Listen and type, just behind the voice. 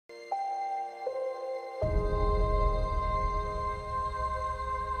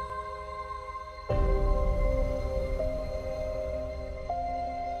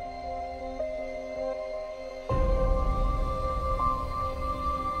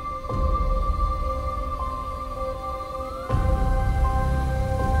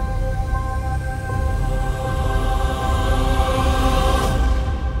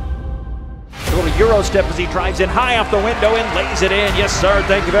elbow step as he drives in high off the window and lays it in. Yes, sir.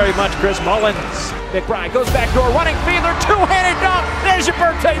 Thank you very much, Chris Mullins. McBride goes back door, running Fiedler, two-handed dunk. There's your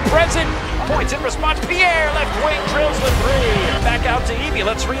birthday present. Points in response. Pierre, left wing, drills the three. Back out to Evie.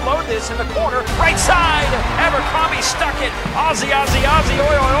 Let's reload this in the corner. Right side. Abercrombie stuck it. Ozzy, oi,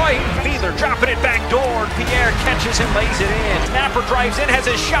 oi, oi. Fiedler dropping it back door. Pierre catches and lays it in. Napper drives in, has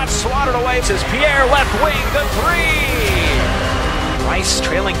his shot swatted away. Says Pierre, left wing, the three. Rice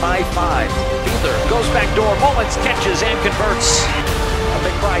trailing by 5. Fiedler goes back door. Mullins catches and converts.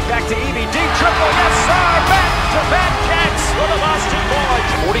 McBride back to Evie. Deep triple. Yes, sir. Back-to-back Jets for the Boston Boys.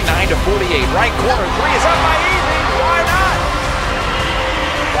 49-48. Right corner. Three is up by Evie. Why not?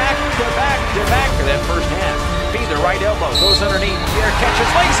 Back for that first half. Fiedler right elbow goes underneath. Pierre catches,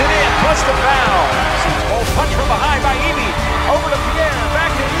 lays it in. Plus the foul. Ball punch from behind by Evie. Over to Pierre.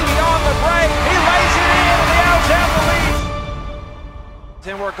 Back to Evie on the break. He lays it in. And the Owls have the lead.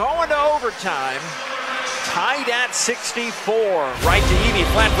 And we're going to overtime. Tied at 64. Right to Evie,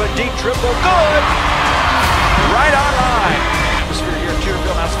 flat foot deep triple, good! Right on line. Atmosphere here at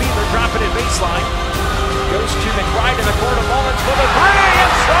Cheerfield House. Fiedler dropping it baseline.